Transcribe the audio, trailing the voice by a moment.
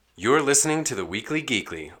You're listening to the Weekly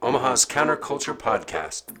Geekly, Omaha's counterculture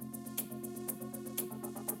podcast.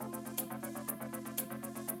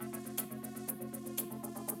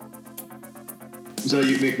 So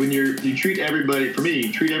you treat everybody, for me,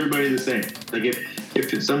 you treat everybody the same. Like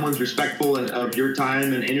if someone's respectful of your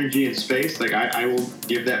time and energy and space, like I will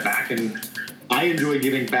give that back. And I enjoy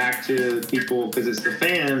giving back to people because it's the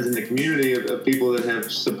fans and the community of people that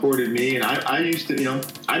have supported me. And I used to,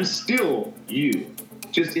 I'm still you,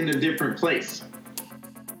 just in a different place.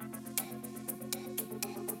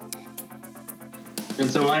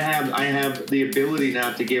 And so I have the ability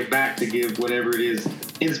now to give back, to give whatever it is,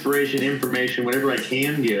 inspiration, information, whatever I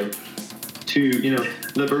can give to,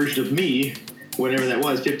 the version of me, whatever that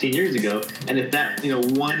was 15 years ago. And if that,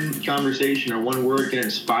 one conversation or one word can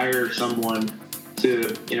inspire someone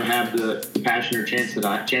to, have the passion or chances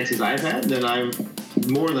I've had, then I'm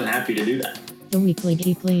more than happy to do that. The Weekly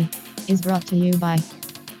Geekly is brought to you by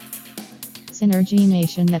Synergy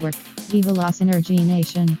Nation Network, Viva La Synergy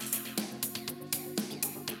Nation.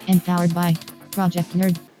 And powered by Project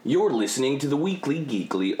Nerd. You're listening to the Weekly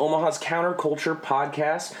Geekly, Omaha's counterculture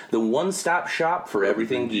podcast, the one-stop shop for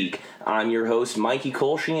everything geek. I'm your host, Mikey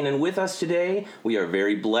Colsheen, and with us today, we are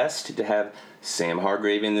very blessed to have Sam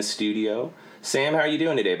Hargrave in the studio. Sam, how are you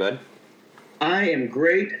doing today, bud? I am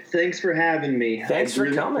great. Thanks for having me. Thanks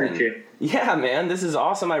for coming. Yeah, man, this is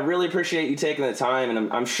awesome. I really appreciate you taking the time,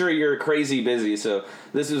 and I'm sure you're crazy busy, so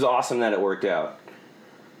this is awesome that it worked out.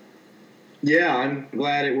 Yeah, I'm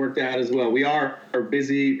glad it worked out as well. We are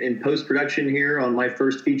busy in post-production here on my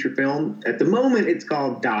first feature film. At the moment, it's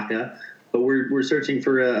called DHAKA, but we're searching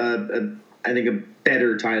for I think a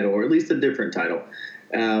better title, or at least a different title.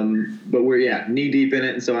 But we're knee-deep in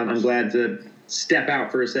it, and so I'm glad to step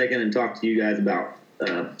out for a second and talk to you guys about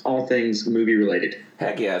all things movie-related.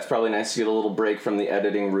 Heck yeah, it's probably nice to get a little break from the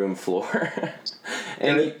editing room floor.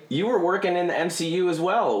 And you were working in the MCU as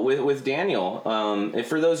well with Daniel. And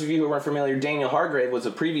for those of you who aren't familiar, Daniel Hargrave was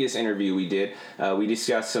a previous interview we did. We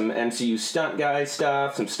discussed some MCU stunt guy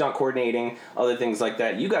stuff, some stunt coordinating, other things like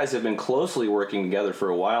that. You guys have been closely working together for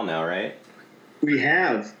a while now, right? We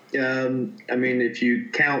have. If you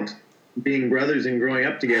count being brothers and growing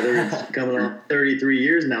up together, it's coming on 33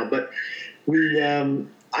 years now. But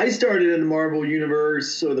I started in the Marvel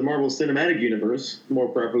Universe, or the Marvel Cinematic Universe, more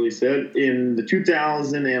properly said, in the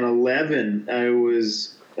 2011. I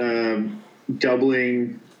was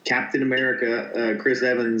doubling Captain America, Chris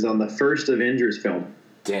Evans, on the first Avengers film.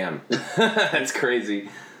 Damn. That's crazy.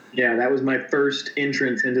 Yeah, that was my first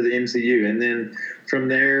entrance into the MCU. And then from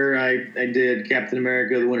there, I did Captain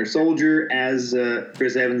America, the Winter Soldier, as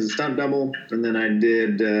Chris Evans' stunt double. And then I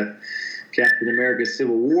did Captain America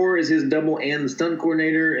Civil War as his double and the stunt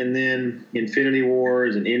coordinator, and then Infinity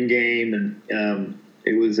Wars and Endgame, and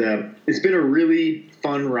it's been a really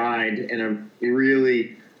fun ride and a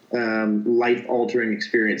really life-altering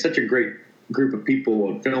experience. Such a great group of people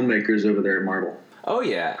and filmmakers over there at Marvel. Oh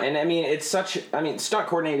yeah, and stunt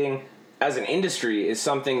coordinating as an industry is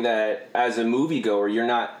something that as a moviegoer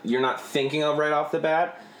you're not thinking of right off the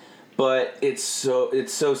bat. But it's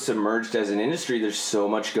so submerged as an industry. There's so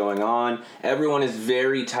much going on. Everyone is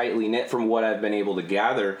very tightly knit from what I've been able to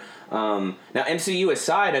gather. Now, MCU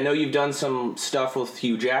aside, I know you've done some stuff with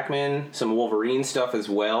Hugh Jackman, some Wolverine stuff as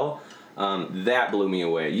well. That blew me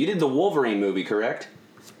away. You did the Wolverine movie, correct?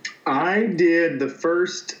 I did the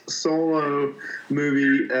first solo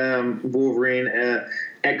movie, Wolverine,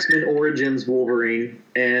 X-Men Origins Wolverine.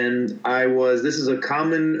 And this is a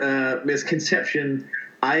common misconception.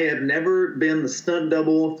 I have never been the stunt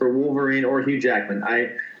double for Wolverine or Hugh Jackman.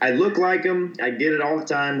 I look like him. I get it all the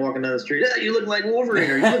time walking down the street. Yeah, you look like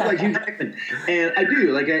Wolverine, or you look like Hugh Jackman. And I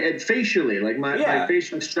do. Facially, my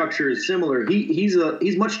facial structure is similar. He's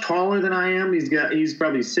much taller than I am. He's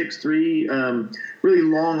probably 6'3", really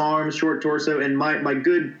long arms, short torso. And my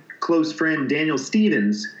good close friend Daniel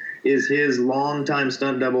Stevens is his longtime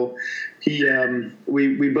stunt double.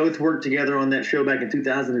 We both worked together on that show back in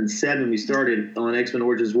 2007. We started on X-Men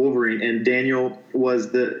Origins Wolverine, and Daniel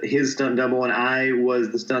was his stunt double, and I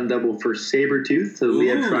was the stunt double for Sabretooth. So we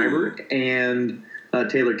had Triberg and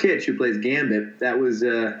Taylor Kitsch, who plays Gambit. Those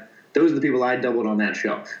are the people I doubled on that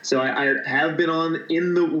show. So I have been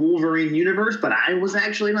in the Wolverine universe, but I was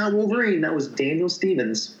actually not Wolverine. That was Daniel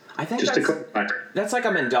Stevens. I think that's like a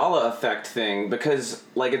Mandela effect thing, because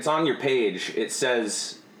it's on your page. It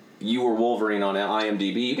says you were Wolverine on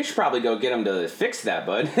IMDb. You should probably go get him to fix that,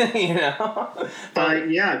 bud. You know?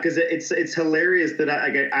 Yeah, because it's hilarious that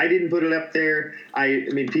I didn't put it up there. I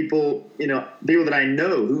mean, people that I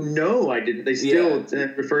know who know I didn't, they still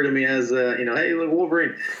refer to me as hey, look,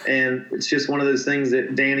 Wolverine, and it's just one of those things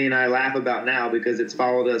that Danny and I laugh about now because it's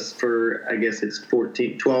followed us for, I guess it's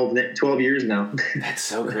 12 years now. That's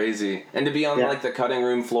so crazy. And to be on like the cutting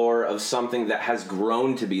room floor of something that has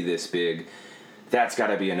grown to be this big, that's got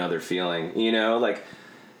to be another feeling, Like,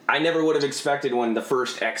 I never would have expected when the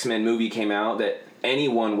first X-Men movie came out that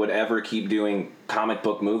anyone would ever keep doing comic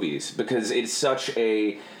book movies, because it's such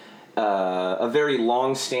a very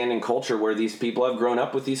long-standing culture where these people have grown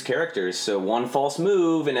up with these characters. So one false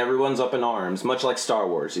move and everyone's up in arms, much like Star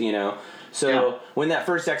Wars, So when that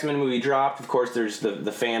first X-Men movie dropped, of course, there's the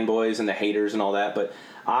fanboys and the haters and all that, but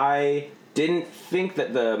I didn't think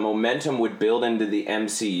that the momentum would build into the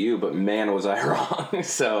MCU, but man, was I wrong.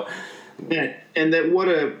 So, yeah, and that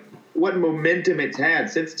what momentum it's had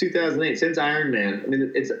since 2008, since Iron Man. I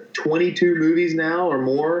mean, it's 22 movies now or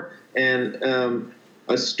more, and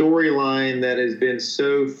a storyline that has been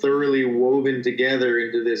so thoroughly woven together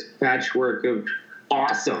into this patchwork of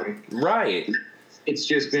awesome. Right. It's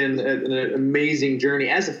just been an amazing journey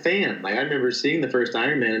as a fan. Like, I remember seeing the first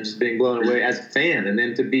Iron Man and just being blown away as a fan, and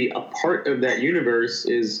then to be a part of that universe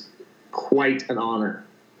is quite an honor.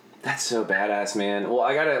 That's so badass, man. Well,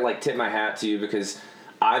 I gotta tip my hat to you, because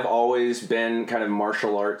I've always been kind of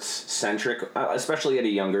martial arts centric, especially at a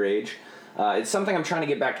younger age. It's something I'm trying to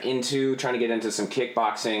get back into, trying to get into some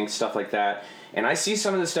kickboxing, stuff like that. And I see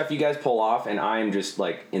some of the stuff you guys pull off, and I am just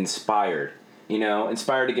inspired.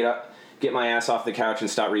 Inspired to get up, get my ass off the couch and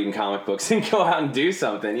stop reading comic books and go out and do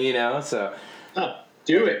something, So,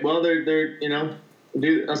 do it. Well,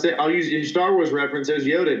 I'll use your Star Wars reference as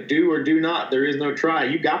Yoda. Do or do not. There is no try.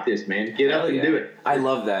 You got this, man. Get up and do it. I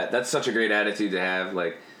love that. That's such a great attitude to have.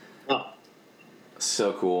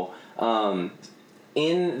 So cool.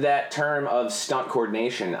 In that term of stunt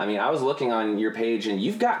coordination, I mean, I was looking on your page, and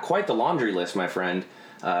you've got quite the laundry list, my friend.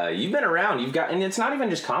 You've been around. And it's not even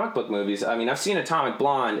just comic book movies. I mean, I've seen Atomic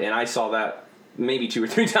Blonde, and I saw that maybe 2 or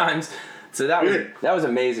 3 times. So that was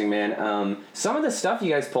amazing, man. Some of the stuff you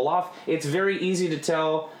guys pull off, it's very easy to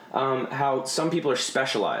tell how some people are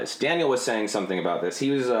specialized. Daniel was saying something about this.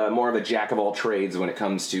 He was more of a jack of all trades when it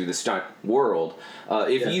comes to the stunt world.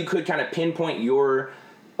 If you could kind of pinpoint your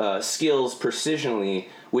skills precisionally,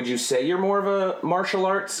 would you say you're more of a martial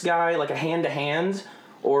arts guy, like a hand-to-hand,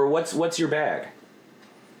 or what's your bag?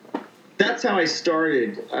 That's how I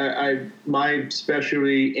started. My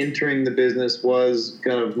specialty entering the business was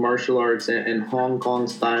kind of martial arts and Hong Kong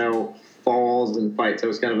style falls and fights. I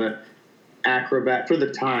was kind of an acrobat for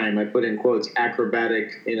the time. I put in quotes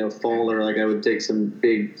acrobatic, faller. Like, I would take some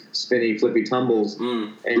big spinny flippy tumbles,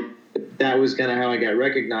 and that was kind of how I got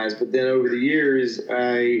recognized. But then over the years,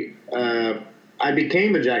 I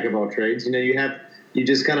became a jack of all trades. You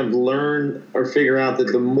just kind of learn or figure out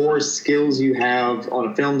that the more skills you have on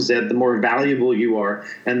a film set, the more valuable you are,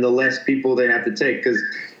 and the less people they have to take. Because,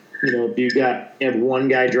 if you have one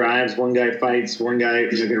guy drives, one guy fights, one guy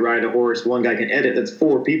can ride a horse, one guy can edit, that's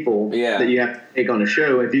 4 people that you have to take on a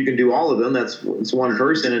show. If you can do all of them, it's one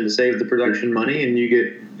person, and to save the production money, and you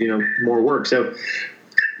get more work. So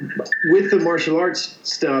with the martial arts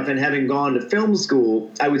stuff and having gone to film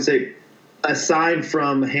school, I would say, aside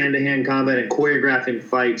from hand-to-hand combat and choreographing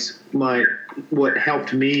fights, what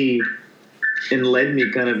helped me and led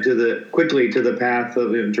me kind of quickly to the path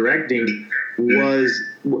of directing was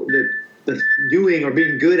the doing or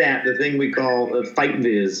being good at the thing we call fight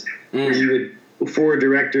viz, where you would, for a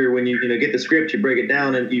director, when you get the script, you break it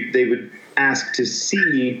down, and they would ask to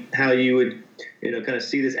see how you would kind of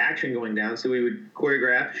see this action going down. So we would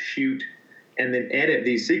choreograph, shoot, and then edit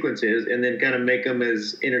these sequences, and then kind of make them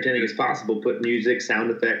as entertaining as possible. Put music,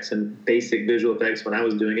 sound effects, and basic visual effects. When I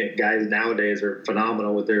was doing it, guys nowadays are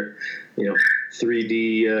phenomenal with their,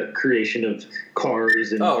 3D creation of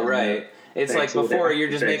cars. And right. It's like before you're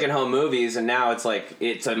just making home movies, and now it's like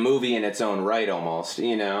it's a movie in its own right, almost.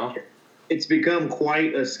 It's become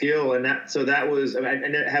quite a skill, and that was. I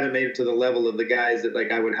haven't made it to the level of the guys that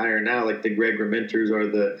I would hire now, like the Greg Rementers or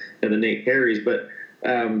the Nate Perrys, but.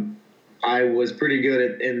 I was pretty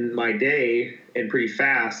good in my day and pretty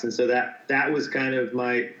fast, and so that was kind of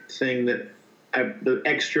my thing. The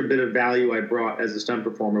extra bit of value I brought as a stunt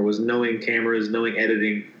performer was knowing cameras, knowing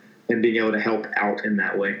editing, and being able to help out in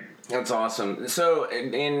that way. That's awesome. So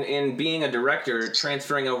in being a director,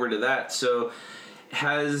 transferring over to that, so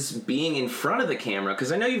has being in front of the camera,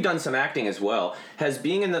 because I know you've done some acting as well, has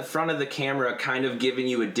being in the front of the camera kind of given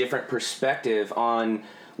you a different perspective on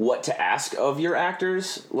what to ask of your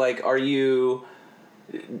actors? Like,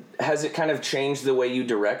 has it kind of changed the way you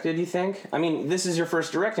directed, you think? I mean, this is your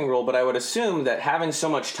first directing role, but I would assume that having so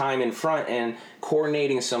much time in front and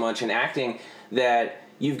coordinating so much and acting, that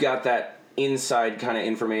you've got that inside kind of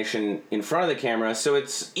information in front of the camera, so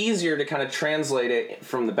it's easier to kind of translate it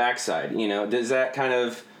from the backside, you know? Does that kind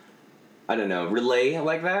of, I don't know, relay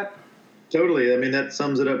like that? Totally. I mean, that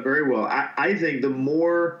sums it up very well. I think the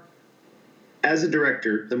more, as a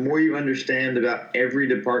director, the more you understand about every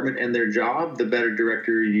department and their job, the better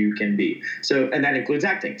director you can be. So, and that includes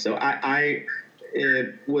acting. So I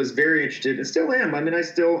was very interested, and still am. I mean,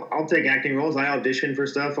 I'll take acting roles. I audition for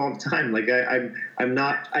stuff all the time. Like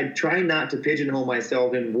I try not to pigeonhole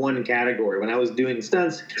myself in one category. When I was doing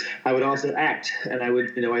stunts, I would also act, and I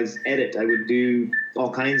would, as edit, I would do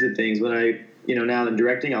all kinds of things. When I, now in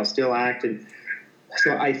directing, I'll still act. And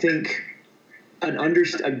so I think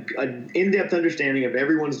an in-depth understanding of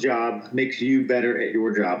everyone's job makes you better at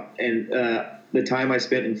your job. And the time I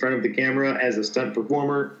spent in front of the camera as a stunt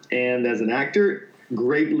performer and as an actor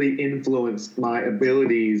greatly influenced my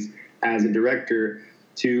abilities as a director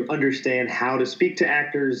to understand how to speak to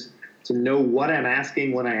actors, to know what I'm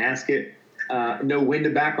asking when I ask it, know when to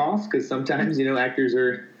back off, because sometimes, actors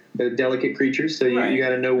are delicate creatures, so you got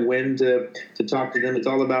to know when to talk to them. It's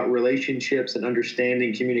all about relationships and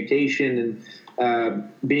understanding communication,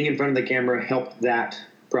 and being in front of the camera helped that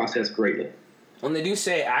process greatly. When they do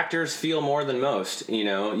say actors feel more than most,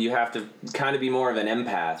 you have to kind of be more of an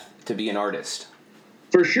empath to be an artist.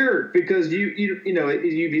 For sure, because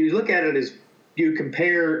you look at it as you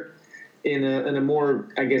compare in a more,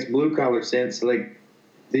 I guess, blue collar sense, like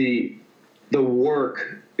the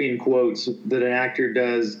work in quotes that an actor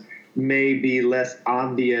does may be less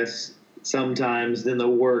obvious sometimes than the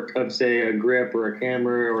work of, say, a grip or a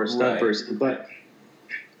camera or a stunt person. But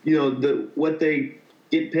what they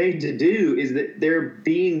get paid to do is that they're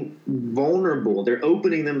being vulnerable. They're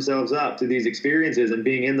opening themselves up to these experiences and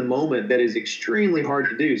being in the moment. That is extremely hard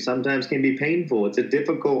to do. Sometimes can be painful. It's a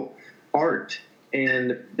difficult art,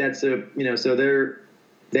 and that's so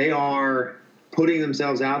they are putting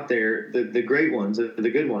themselves out there. The great ones, the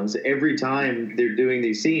good ones. Every time they're doing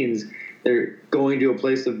these scenes, they're going to a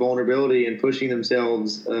place of vulnerability and pushing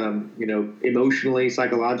themselves, emotionally,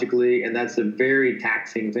 psychologically, and that's a very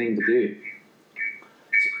taxing thing to do.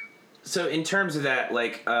 So in terms of that,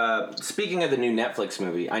 like, speaking of the new Netflix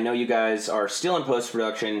movie, I know you guys are still in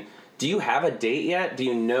post-production. Do you have a date yet? Do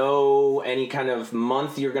you know any kind of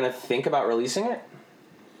month you're going to think about releasing it?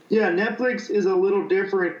 Yeah, Netflix is a little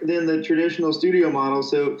different than the traditional studio model.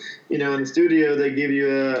 So, in the studio, they give you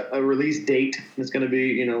a release date. It's going to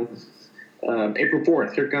be, April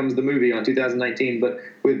 4th. Here comes the movie on 2019. But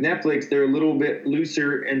with Netflix, they're a little bit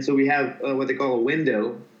looser, and so we have what they call a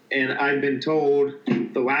window. And I've been told,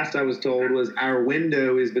 the last I was told was our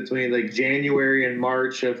window is between like January and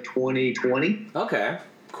March of 2020. Okay,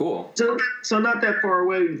 cool. So not that far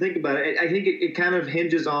away when you think about it. I think it kind of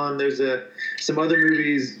hinges on, there's some other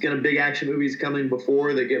movies, kind of big action movies coming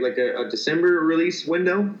before they get like a December release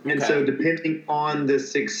window. Okay. And so depending on the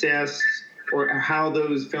success or how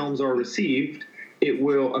those films are received, it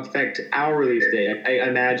will affect our release date. I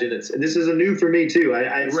imagine this is a new for me too.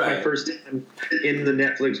 It's my first time in the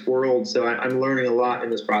Netflix world, so I'm learning a lot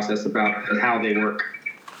in this process about how they work.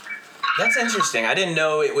 That's interesting. I didn't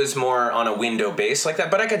know it was more on a window base like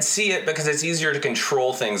that, but I could see it because it's easier to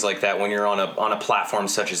control things like that when you're on a platform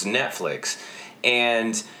such as Netflix.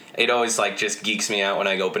 And it always just geeks me out when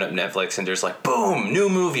I open up Netflix and there's boom, new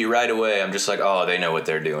movie right away. I'm just like, oh, they know what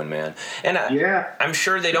they're doing, man. And I'm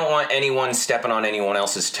sure they don't want anyone stepping on anyone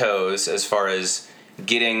else's toes as far as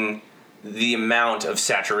getting the amount of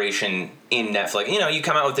saturation in Netflix. You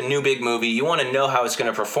come out with a new big movie, you want to know how it's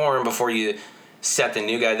going to perform before you set the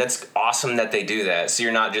new guy. That's awesome that they do that. So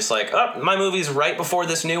you're not just like, oh, my movie's right before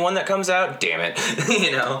this new one that comes out. Damn it.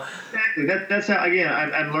 Exactly. That's how, again,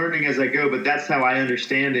 I'm learning as I go, but that's how I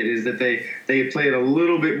understand it, is that they play it a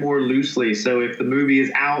little bit more loosely. So if the movie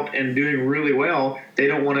is out and doing really well, they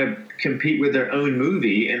don't want to compete with their own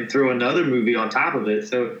movie and throw another movie on top of it.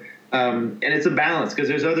 So and it's a balance, because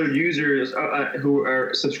there's other users who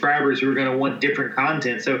are subscribers who are going to want different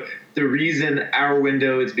content. So the reason our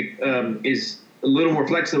window is a little more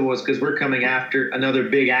flexible is because we're coming after another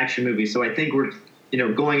big action movie. So I think we're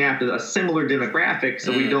going after a similar demographic,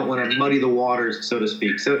 so we don't want to muddy the waters, so to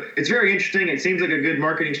speak. So it's very interesting. It seems like a good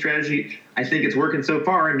marketing strategy. I think it's working so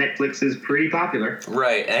far, and Netflix is pretty popular.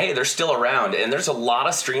 Right. And hey, they're still around, and there's a lot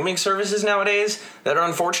of streaming services nowadays that are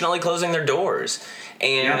unfortunately closing their doors.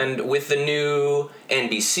 And with the new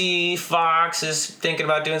NBC, Fox is thinking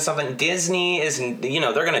about doing something. Disney is, they're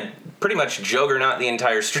going to pretty much juggernaut the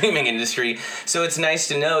entire streaming industry. So it's nice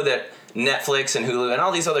to know that Netflix and Hulu and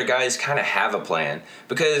all these other guys kind of have a plan.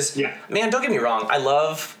 Because, man, don't get me wrong, I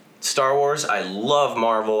love Star Wars, I love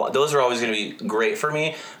Marvel. Those are always going to be great for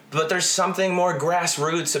me. But there's something more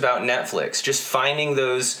grassroots about Netflix. Just finding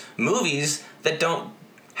those movies that don't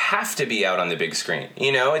have to be out on the big screen.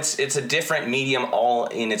 You know, it's a different medium all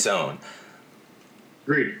in its own.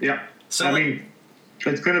 Agreed. Yeah. So I mean,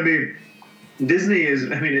 it's going to be Disney is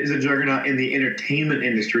a juggernaut in the entertainment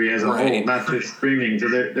industry as a whole, not just streaming. So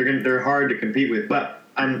they're hard to compete with. But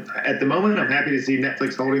at the moment, I'm happy to see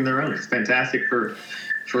Netflix holding their own. It's fantastic for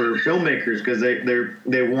filmmakers because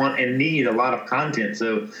they want and need a lot of content.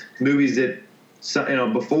 So movies that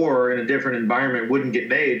before in a different environment wouldn't get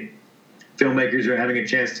made, filmmakers are having a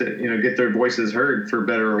chance to get their voices heard, for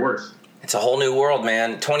better or worse. It's a whole new world,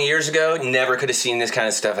 man. 20 years ago, never could have seen this kind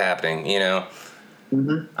of stuff happening,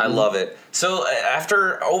 I love it. So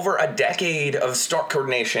after over a decade of stunt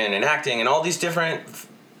coordination and acting and all these different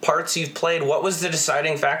parts you've played, what was the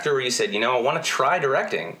deciding factor where you said, I want to try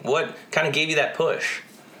directing? What kind of gave you that push?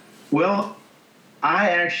 Well,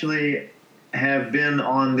 I actually have been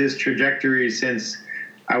on this trajectory since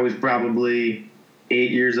I was probably 8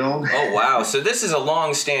 years old. Oh, wow. So this is a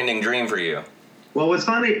long-standing dream for you. Well, what's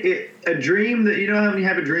funny, a dream that, how you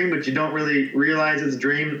have a dream, but you don't really realize it's a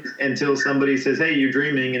dream until somebody says, hey, you're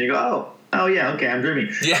dreaming, and you go, oh yeah, okay, I'm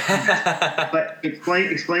dreaming. Yeah. But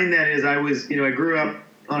explain that is I was, I grew up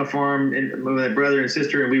on a farm with my brother and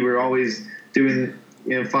sister, and we were always doing,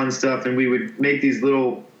 fun stuff, and we would make these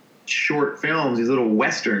little short films, these little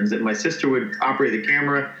westerns that my sister would operate the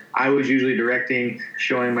camera. I was usually directing,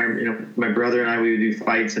 showing my brother and I, we would do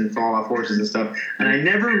fights and fall off horses and stuff. And I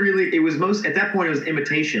never really, at that point it was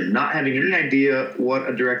imitation, not having any idea what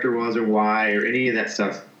a director was or why or any of that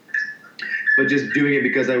stuff. But just doing it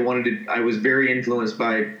because I was very influenced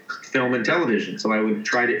by film and television. So I would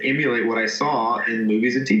try to emulate what I saw in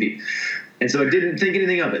movies and TV. And so I didn't think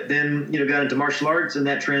anything of it. Then, got into martial arts, and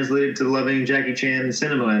that translated to loving Jackie Chan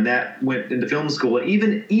cinema, and that went into film school. And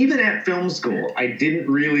even at film school, I didn't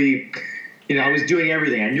really, I was doing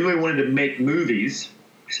everything. I knew I wanted to make movies,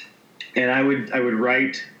 and I would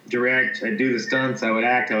write, direct, I'd do the stunts, I would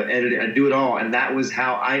act, I would edit it, I'd do it all. And that was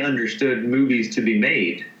how I understood movies to be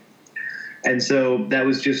made. And so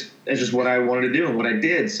that's just what I wanted to do and what I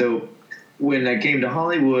did. So when I came to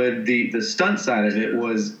Hollywood, the stunt side of it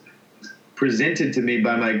was presented to me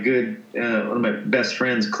by my one of my best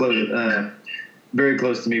friends, very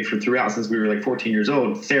close to me throughout since we were like 14 years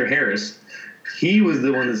old, Thayer Harris. He was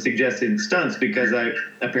the one that suggested stunts because I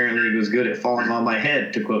apparently was good at falling on my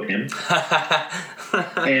head, to quote him.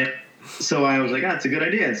 And so I was like, it's a good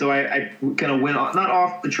idea. And so I kind of went not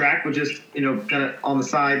off the track, but just, kind of on the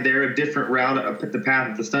side there, a different route up the path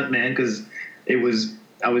of the stuntman, because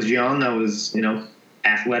I was young, I was,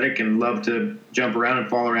 athletic and loved to jump around and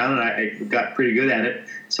fall around, and I got pretty good at it.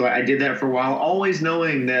 So I did that for a while, always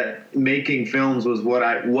knowing that making films was what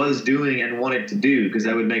I was doing and wanted to do, because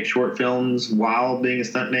I would make short films while being a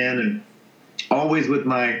stuntman, and always with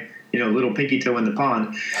my little pinky toe in the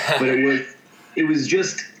pond. But it was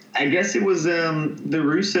just, I guess it was the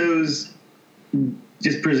Russos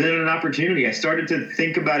just presented an opportunity. I started to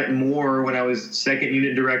think about it more when I was second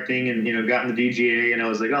unit directing and, got in the DGA, and I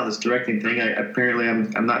was like, this directing thing, apparently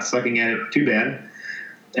I'm not sucking at it too bad.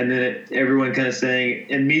 And then everyone kind of saying,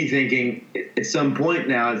 and me thinking at some point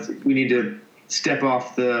now, we need to step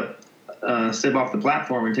off the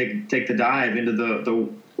platform and take the dive into the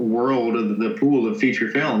world of the pool of feature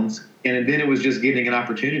films. And then it was just getting an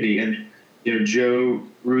opportunity. And, Joe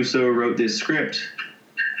Russo wrote this script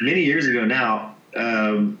many years ago now.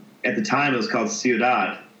 At the time, it was called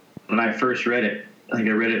Ciudad. When I first read it, I think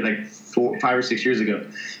I read it like 5 or 6 years ago,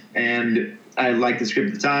 and I liked the script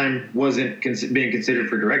at the time. Wasn't being considered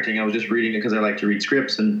for directing. I was just reading it because I like to read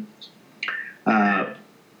scripts. And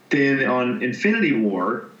then on Infinity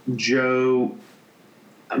War, Joe,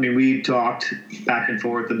 we talked back and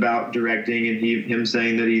forth about directing, and him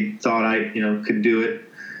saying that he thought I could do it,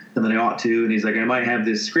 and that I ought to. And he's like, I might have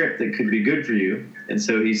this script that could be good for you. And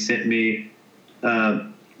so he sent me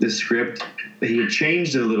the script. He had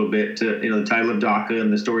changed it a little bit to, the title of DHAKA,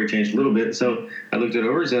 and the story changed a little bit. So I looked it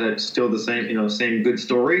over and said, it's still the same, same good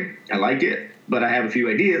story. I like it, but I have a few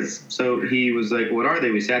ideas. So he was like, what are they?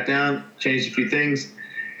 We sat down, changed a few things.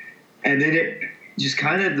 And then it just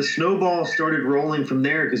kind of, the snowball started rolling from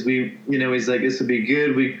there, because he's like, this would be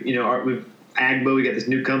good. We've Agbo, we got this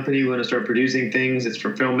new company. We want to start producing things. It's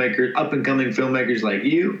for filmmakers, up and coming filmmakers like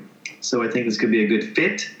you. So I think this could be a good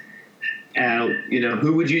fit.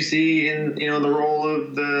 Who would you see in the role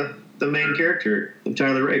of the the main character,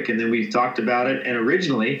 Tyler Rake, and then we talked about it. And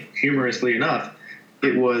originally, humorously enough,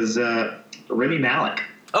 it was Rami Malek.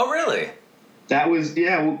 Oh, really? That was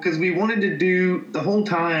because we wanted to do the whole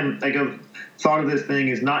time. Like a thought of this thing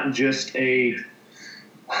is not just an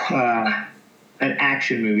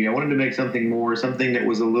action movie. I wanted to make something that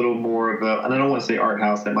was a little more of a, and I don't want to say art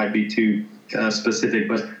house, that might be too specific,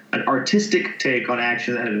 but an artistic take on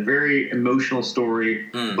action that had a very emotional story,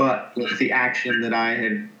 but with the action that I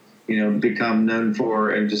had, become known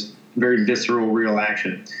for, and just very visceral, real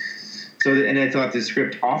action. So, and I thought the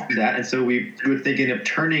script offered that, and so we were thinking of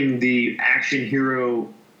turning the action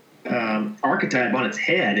hero archetype on its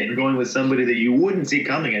head and going with somebody that you wouldn't see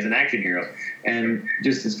coming as an action hero. And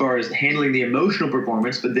just as far as handling the emotional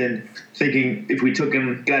performance, but then thinking if we took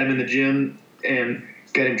him, got him in the gym, and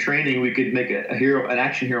got him training, we could make an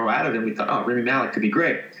action hero out of him. We thought, Rami Malek could be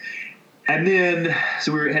great. And then,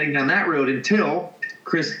 so we were heading down that road until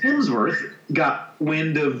Chris Hemsworth got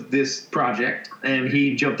wind of this project, and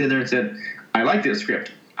he jumped in there and said, I like this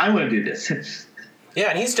script. I want to do this. Yeah,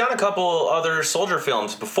 and he's done a couple other soldier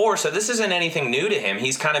films before, so this isn't anything new to him.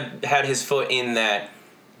 He's kind of had his foot in that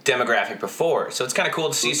demographic before, so it's kind of cool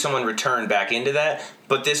to see someone return back into that,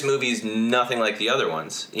 but this movie's nothing like the other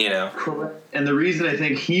ones, Correct. And the reason I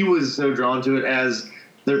think he was so drawn to it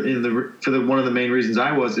one of the main reasons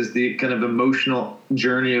I was, is the kind of emotional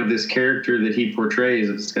journey of this character that he portrays,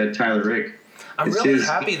 of this guy Tyler Rake. I'm really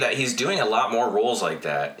happy that he's doing a lot more roles like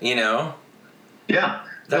that, Yeah.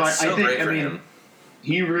 That's great for him.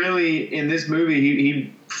 He really, in this movie,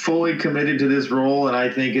 he fully committed to this role, and I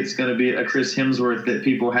think it's going to be a Chris Hemsworth that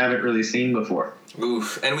people haven't really seen before.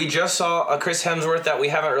 Oof. And we just saw a Chris Hemsworth that we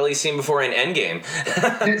haven't really seen before in Endgame.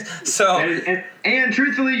 So, and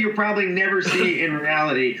truthfully, you'll probably never see in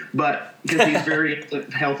reality, but because he's very into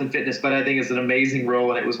health and fitness, but I think it's an amazing role,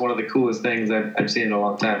 and it was one of the coolest things I've seen in a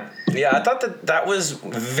long time. Yeah, I thought that was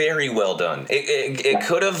very well done. It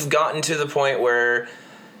could have gotten to the point where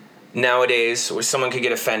nowadays where someone could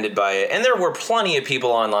get offended by it, and there were plenty of people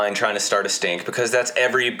online trying to start a stink, because that's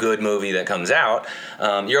every good movie that comes out.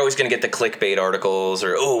 You're always going to get the clickbait articles,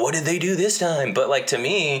 or what did they do this time? But to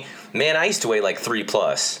me, man, I used to weigh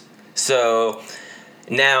 3+, so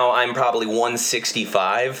now I'm probably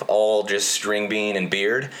 165, all just string bean and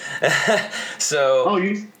beard. So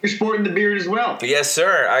you're sporting the beard as well. Yes,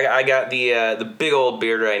 sir. I got the big old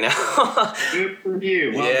beard right now. Good for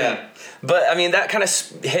you. Well done. But I mean, that kind of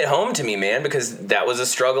hit home to me, man, because that was a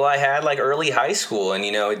struggle I had early high school, and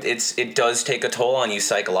it does take a toll on you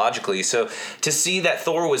psychologically. So to see that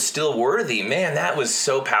Thor was still worthy, man, that was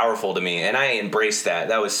so powerful to me, and I embraced that.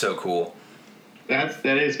 That was so cool. That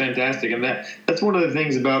is fantastic, and that's one of the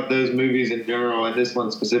things about those movies in general, and this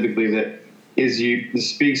one specifically, that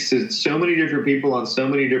speaks to so many different people on so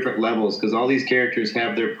many different levels, because all these characters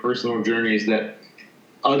have their personal journeys that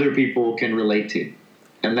other people can relate to.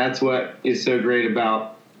 And that's what is so great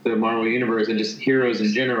about the Marvel Universe and just heroes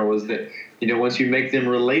in general, is that, once you make them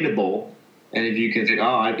relatable, and if you can say,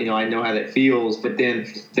 I know how that feels, but then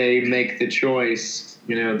they make the choice,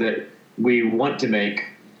 that we want to make.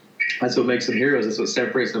 That's what makes them heroes. That's what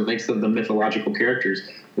separates them, makes them the mythological characters,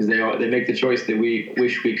 is they make the choice that we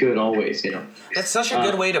wish we could always, That's such a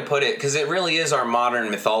good way to put it, because it really is our modern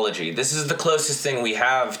mythology. This is the closest thing we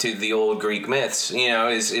have to the old Greek myths,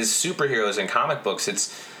 is superheroes and comic books.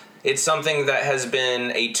 It's something that has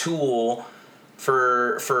been a tool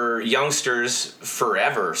for youngsters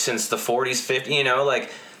forever, since the 40s, 50s,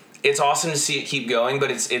 it's awesome to see it keep going, but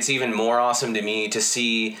it's even more awesome to me to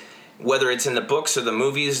see, whether it's in the books or the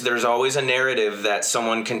movies, there's always a narrative that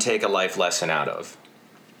someone can take a life lesson out of.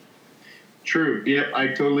 True. Yep, I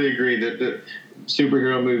totally agree that the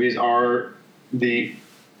superhero movies are the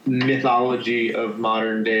mythology of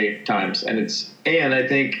modern day times, and I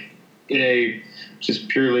think in a just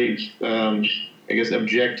purely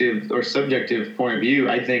objective or subjective point of view,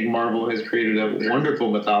 I think Marvel has created a wonderful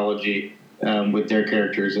mythology with their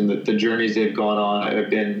characters, and the journeys they've gone on have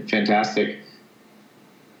been fantastic.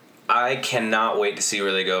 I cannot wait to see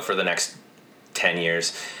where they go for the next 10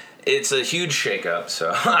 years. It's a huge shakeup,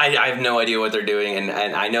 so I have no idea what they're doing,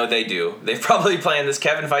 and I know they do. They've probably planned this.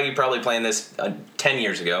 Kevin Feige probably planned this 10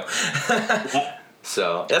 years ago.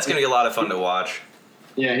 So that's going to be a lot of fun to watch.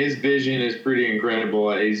 Yeah, his vision is pretty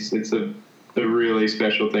incredible. It's a really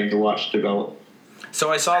special thing to watch develop.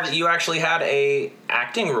 So I saw that you actually had a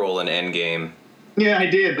acting role in Endgame. Yeah, I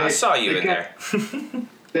did. I saw you in there.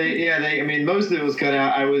 Most of it was cut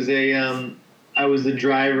out. I was the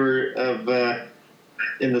driver of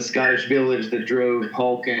in the Scottish village that drove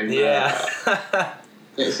Hulk and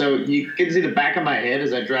So you can see the back of my head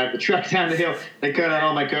as I drive the truck down the hill. They cut out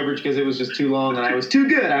all my coverage because it was just too long and I was too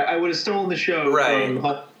good. I would have stolen the show. Right.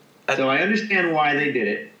 So I understand why they did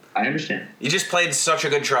it. I understand. You just played such a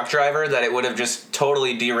good truck driver that it would have just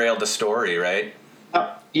totally derailed the story, right?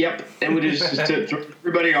 Yep. It would have just throw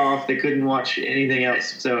everybody off. They couldn't watch anything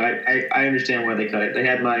else. So I understand why they cut it. They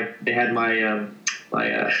had my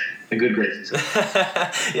good graces.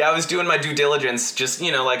 Yeah, I was doing my due diligence, just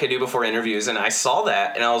like I do before interviews, and I saw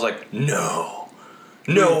that, and I was like, no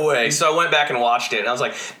way. So I went back and watched it, and I was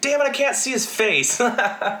like, damn it, I can't see his face.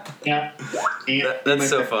 Yeah. That's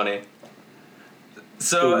so funny.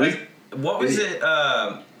 So, what was it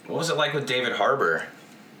like with David Harbour?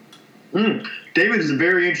 David is a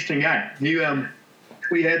very interesting guy.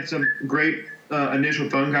 We had some great initial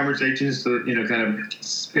phone conversations to kind of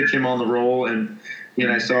pitch him on the role, and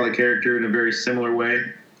I saw the character in a very similar way.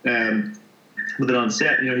 But then on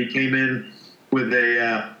set, he came in with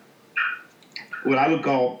a what I would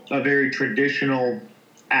call a very traditional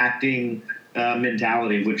acting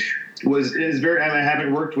mentality, which is very. I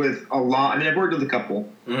haven't worked with a lot. I mean, I've worked with a couple.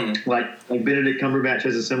 Like Benedict Cumberbatch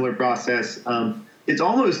has a similar process. It's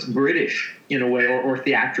almost British in a way, or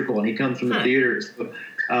theatrical, and he comes from the theaters. So,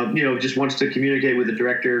 just wants to communicate with the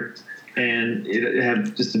director and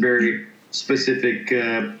have just a very specific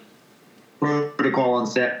protocol on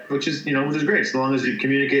set, which is great. As long as you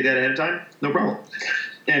communicate that ahead of time, no problem.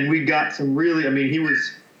 And we got some really. I mean, he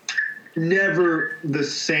was never the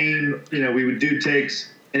same. We would do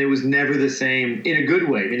takes, and it was never the same in a good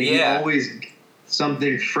way. I mean, he always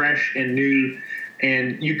something fresh and new,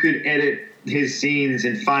 and you could edit his scenes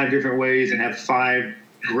in 5 different ways and have 5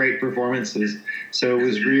 great performances. So it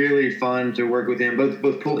was really fun to work with him, both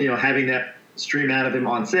having that stream out of him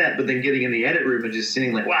on set, but then getting in the edit room and just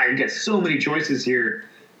seeing like, wow, you got so many choices here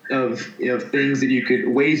of things that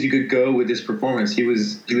ways you could go with this performance. He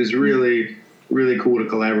was really, really cool to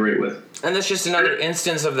collaborate with. And that's just another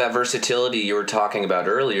instance of that versatility you were talking about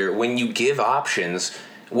earlier. When you give options,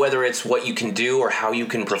 whether it's what you can do or how you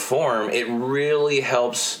can perform, it really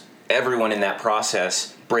helps everyone in that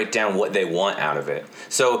process break down what they want out of it.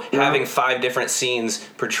 So having 5 different scenes,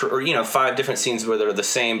 5 different scenes where they're the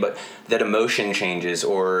same, but that emotion changes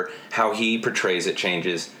or how he portrays it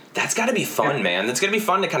changes. That's got to be fun, man. That's going to be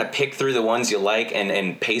fun to kind of pick through the ones you like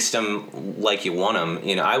and paste them like you want them.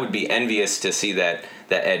 I would be envious to see that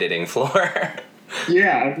editing floor.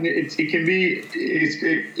 Yeah, it can be.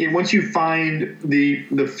 Once you find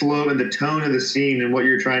the flow and the tone of the scene and what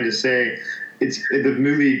you're trying to say, the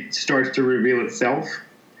movie starts to reveal itself.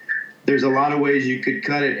 There's a lot of ways you could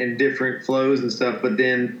cut it in different flows and stuff, but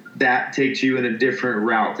then that takes you in a different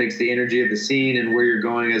route. Takes the energy of the scene and where you're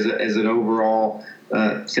going as an overall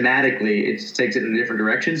thematically, it just takes it in a different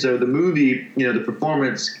direction. So the movie, the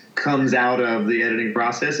performance comes out of the editing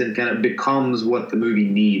process and kind of becomes what the movie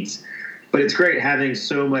needs. But it's great having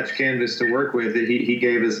so much canvas to work with. He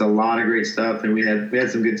gave us a lot of great stuff, and we had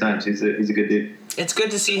some good times. He's a good dude. It's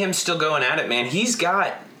good to see him still going at it, man. He's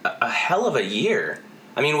got a hell of a year.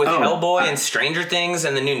 I mean, with Hellboy and Stranger Things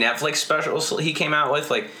and the new Netflix specials he came out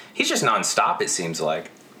with, he's just nonstop, it seems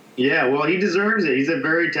like. Yeah, well, he deserves it. He's a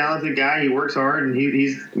very talented guy. He works hard, and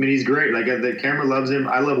he's great. The camera loves him.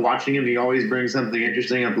 I love watching him. He always brings something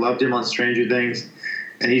interesting. I've loved him on Stranger Things,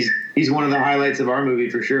 and he's one of the highlights of our movie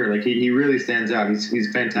for sure. He really stands out. He's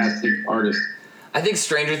a fantastic artist. I think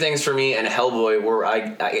Stranger Things for me and Hellboy were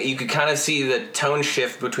you could kind of see the tone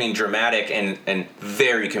shift between dramatic and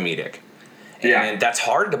very comedic. Yeah. And that's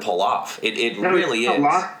hard to pull off. It really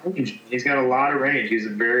is. He's got a lot of range. He's a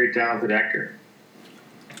very talented actor.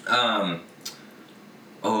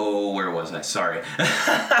 Where was I? Sorry.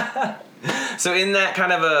 So in that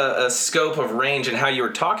kind of a scope of range and how you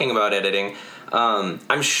were talking about editing,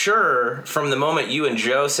 I'm sure from the moment you and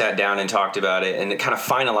Joe sat down and talked about it and it kind of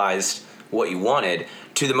finalized what you wanted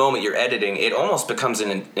to the moment you're editing, it almost becomes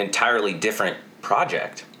an entirely different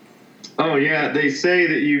project. Oh yeah, they say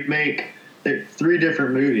that you make 3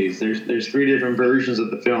 different movies. There's 3 different versions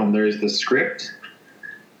of the film. There's the script,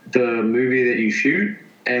 the movie that you shoot,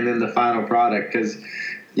 and then the final product. Because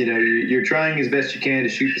you're trying as best you can to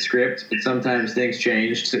shoot the script, but sometimes things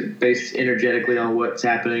change based energetically on what's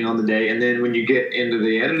happening on the day. And then when you get into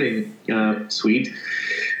the editing suite,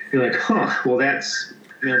 you're like, well, that's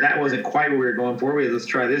that wasn't quite what we were going for. Let's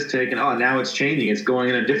try this take, and now it's changing. It's going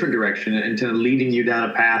in a different direction and kind of leading you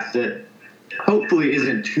down a path that hopefully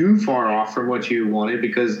isn't too far off from what you wanted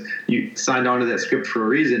because you signed on to that script for a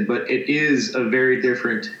reason. But it is a very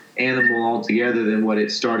different animal altogether than what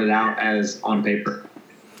it started out as on paper.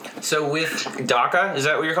 So with DHAKA, is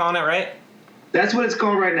that what you're calling it, right? That's what it's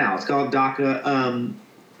called right now. It's called DHAKA.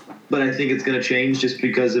 but I think it's going to change just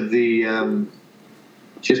because of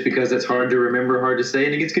just because it's hard to remember, hard to say,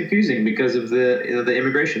 and it gets confusing because of the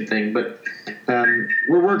immigration thing. But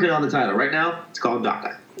we're working on the title right now. It's called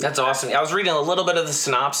DHAKA. That's awesome. I was reading a little bit of the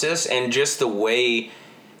synopsis, and just the way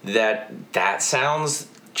that sounds.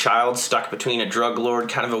 Child stuck between a drug lord,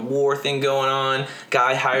 kind of a war thing going on.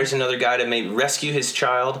 Guy hires another guy to maybe rescue his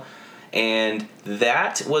child. And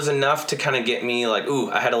that was enough to kind of get me like, ooh,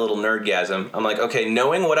 I had a little nerdgasm. I'm like, okay,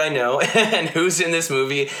 knowing what I know and who's in this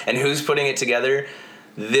movie and who's putting it together,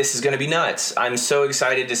 this is going to be nuts. I'm so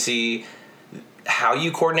excited to see how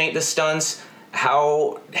you coordinate the stunts,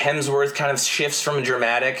 how Hemsworth kind of shifts from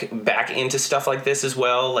dramatic back into stuff like this as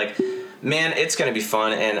well. Like, man, it's going to be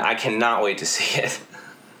fun, and I cannot wait to see it.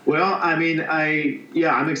 Well, I mean,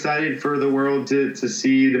 I'm excited for the world to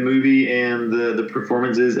see the movie and the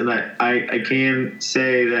performances, and I can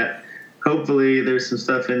say that hopefully there's some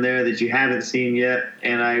stuff in there that you haven't seen yet,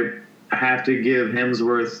 and I have to give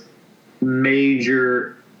Hemsworth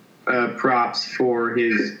major props for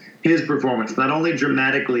his performance. Not only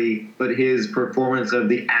dramatically, but his performance of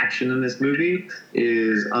the action in this movie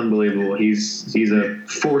is unbelievable. He's a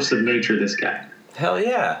force of nature, this guy. Hell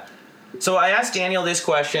yeah. So I asked Daniel this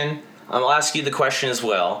question. I'll ask you the question as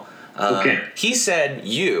well. Okay. He said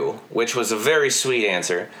you, which was a very sweet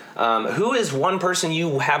answer. Who is one person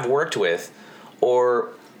you have worked with or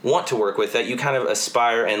want to work with that you kind of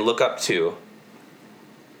aspire and look up to?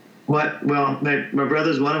 What? Well, my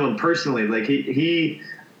brother's one of them personally. Like he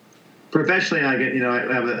professionally, I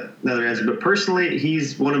have another answer, but personally,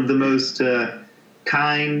 he's one of the most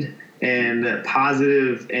kind and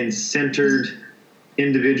positive and centered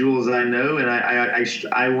individuals I know, and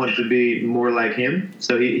I want to be more like him.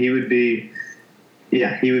 So he would be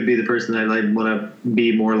the person I'd want to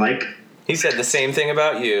be more like. He said the same thing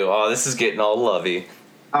about you. Oh, this is getting all lovey.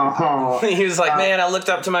 Oh, he was like, man, I looked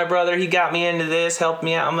up to my brother. He got me into this, helped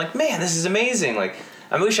me out. I'm like, man, this is amazing. Like,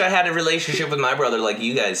 I wish I had a relationship with my brother like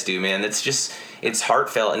you guys do, man. It's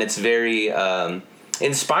heartfelt, and it's very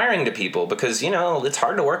inspiring to people because, it's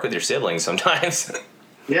hard to work with your siblings sometimes.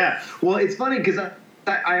 Yeah. Well, it's funny because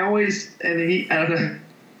I always, and I don't know,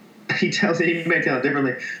 he may tell it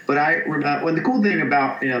differently, but when the cool thing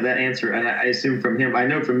about, that answer, and I assume from him, I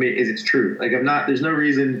know from me, is it's true. Like, there's no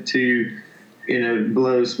reason to,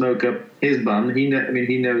 blow smoke up his bum. He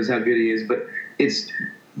knows how good he is, but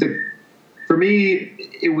for me,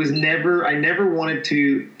 it was I never wanted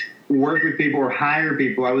to work with people or hire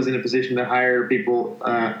people. I was in a position to hire people.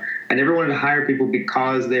 I never wanted to hire people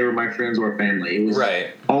because they were my friends or family. It was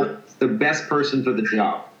right. The best person for the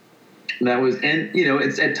job. And that was, and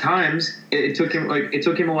it's at times it took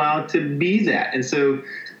him a while to be that. And so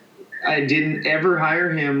I didn't ever hire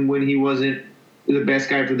him when he wasn't the best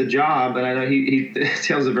guy for the job. And I know he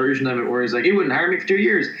tells a version of it where he's like, he wouldn't hire me for 2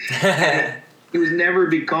 years. It was never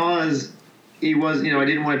because he was, I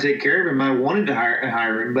didn't want to take care of him. I wanted to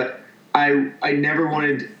hire him, but I never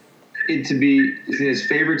wanted it to be his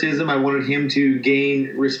favoritism. I wanted him to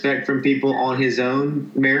gain respect from people on his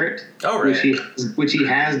own merit, which he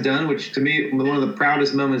has done. Which to me, one of the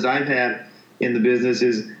proudest moments I've had in the business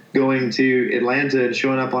is going to Atlanta and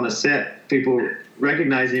showing up on a set, people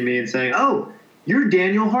recognizing me and saying, "Oh, you're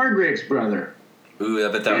Daniel Hargrave's brother." Ooh,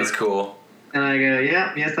 I bet that was cool. And I go,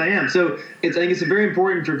 yeah, yes, I am. So I think it's very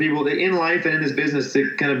important for people that in life and in this business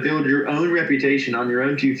to kind of build your own reputation on your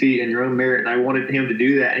own 2 feet and your own merit. And I wanted him to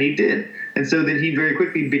do that, and he did. And so then he very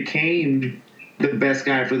quickly became the best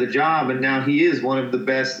guy for the job, and now he is one of the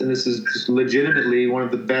best, and this is just legitimately one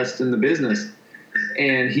of the best in the business.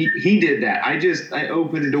 And he did that. I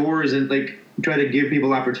opened doors and try to give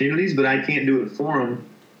people opportunities, but I can't do it for him.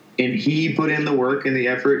 And he put in the work and the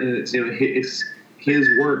effort, and it's it's his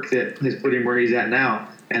work that has put him where he's at now,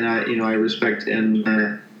 and I respect and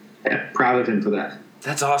proud of him for that.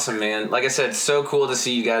 That's awesome, man. Like I said, so cool to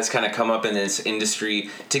see you guys kind of come up in this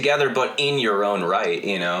industry together, but in your own right.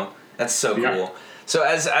 That's so cool. Yeah. So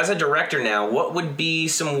as a director now, what would be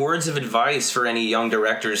some words of advice for any young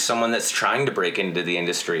directors, someone that's trying to break into the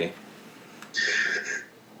industry?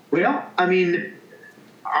 Well,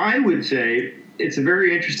 I would say it's a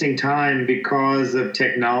very interesting time because of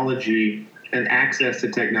technology and access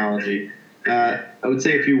to technology. I would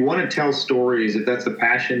say if you want to tell stories, if that's the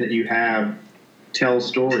passion that you have, tell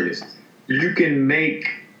stories. You can make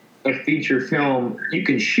a feature film. You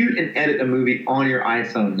can shoot and edit a movie on your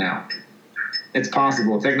iPhone now. It's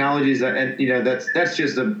possible. Technology is, that's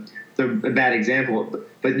just a bad example.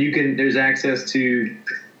 But there's access to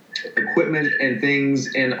equipment and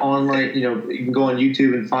things, and online. You can go on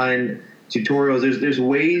YouTube and find tutorials. There's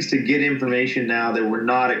ways to get information now that were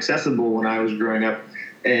not accessible when I was growing up,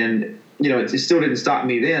 and it still didn't stop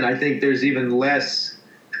me then. I think there's even less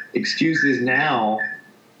excuses now.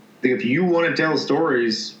 If you want to tell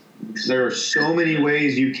stories, there are so many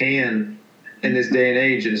ways you can in this day and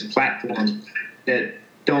age and this platform that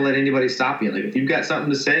don't let anybody stop you. Like, if you've got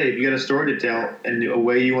something to say, if you got a story to tell and a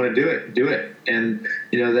way you want to do it. And,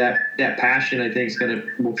 that passion, I think,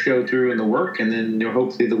 will show through in the work. And then,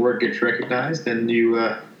 hopefully the work gets recognized, and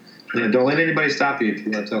don't let anybody stop you if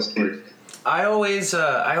you want to tell stories. I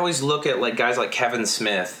always look at like guys like Kevin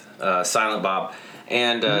Smith, Silent Bob,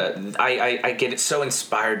 and I get so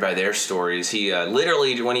inspired by their stories. He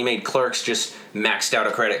literally, when he made Clerks, just maxed out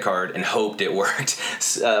a credit card and hoped it worked.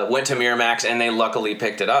 Went to Miramax, and they luckily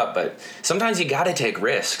picked it up. But sometimes you got to take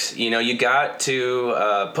risks. You got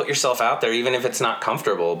to put yourself out there, even if it's not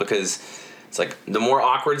comfortable, because it's like the more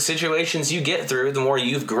awkward situations you get through, the more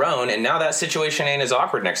you've grown, and now that situation ain't as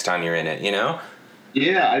awkward next time you're in it,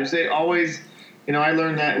 Yeah, I'd say always, I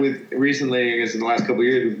learned that recently, I guess in the last couple of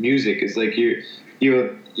years with music. It's like you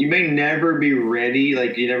may never be ready,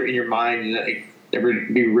 like you never in your mind, never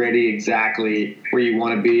be ready exactly where you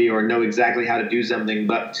want to be or know exactly how to do something,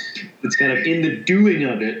 but it's kind of in the doing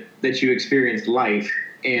of it that you experience life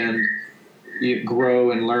and you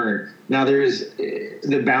grow and learn. Now there's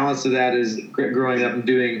the balance of that is growing up and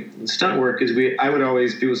doing stunt work I would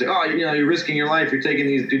always, people say, oh, you're risking your life, you're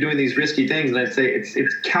doing these risky things. And I'd say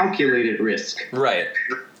it's calculated risk. Right.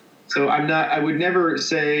 So I would never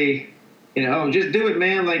say, just do it,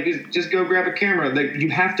 man. Like just go grab a camera. Like you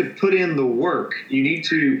have to put in the work. You need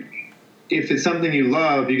to, if it's something you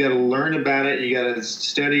love, you got to learn about it. You got to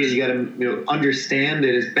study it. You got to, understand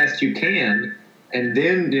it as best you can. And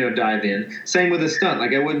then, dive in. Same with a stunt.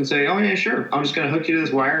 Like, I wouldn't say, oh, yeah, sure, I'm just going to hook you to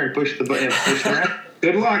this wire and push the button and push around.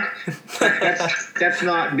 Good luck. That's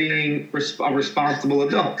not being a responsible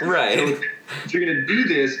adult. Right. So if you're going to do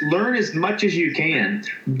this, learn as much as you can,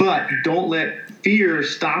 but don't let fear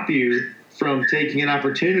stop you from taking an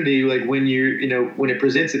opportunity, like when when it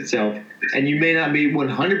presents itself. And you may not be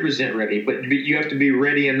 100% ready, but you have to be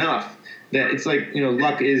ready enough that it's like,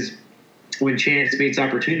 luck is when chance meets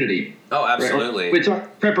opportunity. Oh, absolutely.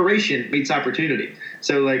 Right? Preparation meets opportunity.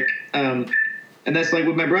 So and that's like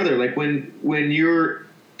with my brother. Like when you're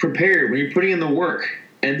prepared, when you're putting in the work,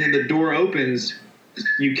 and then the door opens,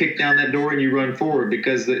 you kick down that door and you run forward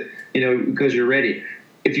because you're ready.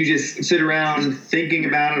 If you just sit around thinking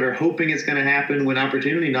about it or hoping it's going to happen when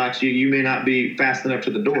opportunity knocks you, you may not be fast enough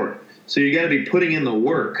to the door. So you got to be putting in the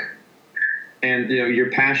work, and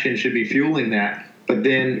your passion should be fueling that. But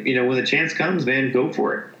then, when the chance comes, man, go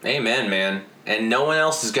for it. Amen, man. And no one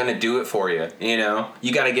else is going to do it for you,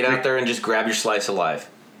 You got to get out there and just grab your slice of life.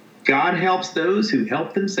 God helps those who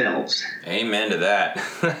help themselves. Amen to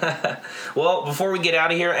that. Well, before we get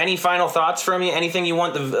out of here, any final thoughts from you? Anything you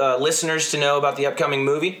want the listeners to know about the upcoming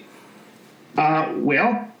movie?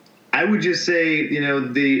 Well, I would just say,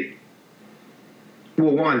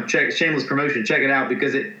 check shameless promotion. Check it out,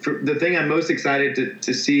 because the thing I'm most excited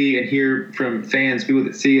to see and hear from fans, people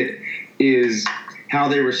that see it, is how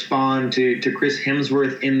they respond to Chris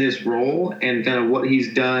Hemsworth in this role and kind of what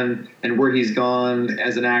he's done and where he's gone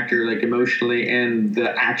as an actor, like emotionally, and the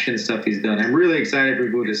action stuff he's done. I'm really excited for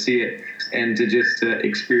people to see it and to just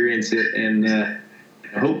experience it and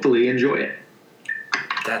hopefully enjoy it.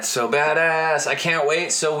 That's so badass. I can't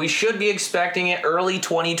wait. So we should be expecting it early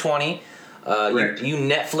 2020. You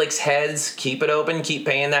Netflix heads, keep it open, keep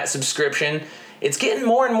paying that subscription. It's getting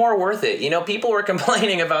more and more worth it. People were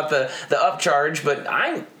complaining about the upcharge, but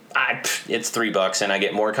it's $3 and I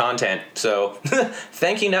get more content. So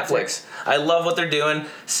thank you, Netflix. I love what they're doing.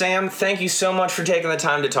 Sam, thank you so much for taking the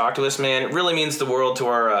time to talk to us, man. It really means the world to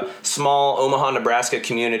our small Omaha, Nebraska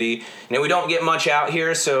community. We don't get much out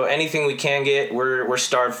here, so anything we can get, we're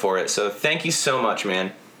starved for it. So thank you so much,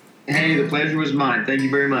 man. Hey, the pleasure was mine. Thank you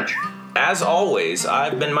very much. As always,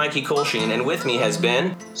 I've been Mikey Colsheen, and with me has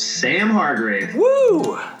been Sam Hargrave.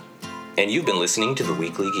 Woo! And you've been listening to The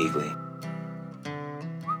Weekly Geekly.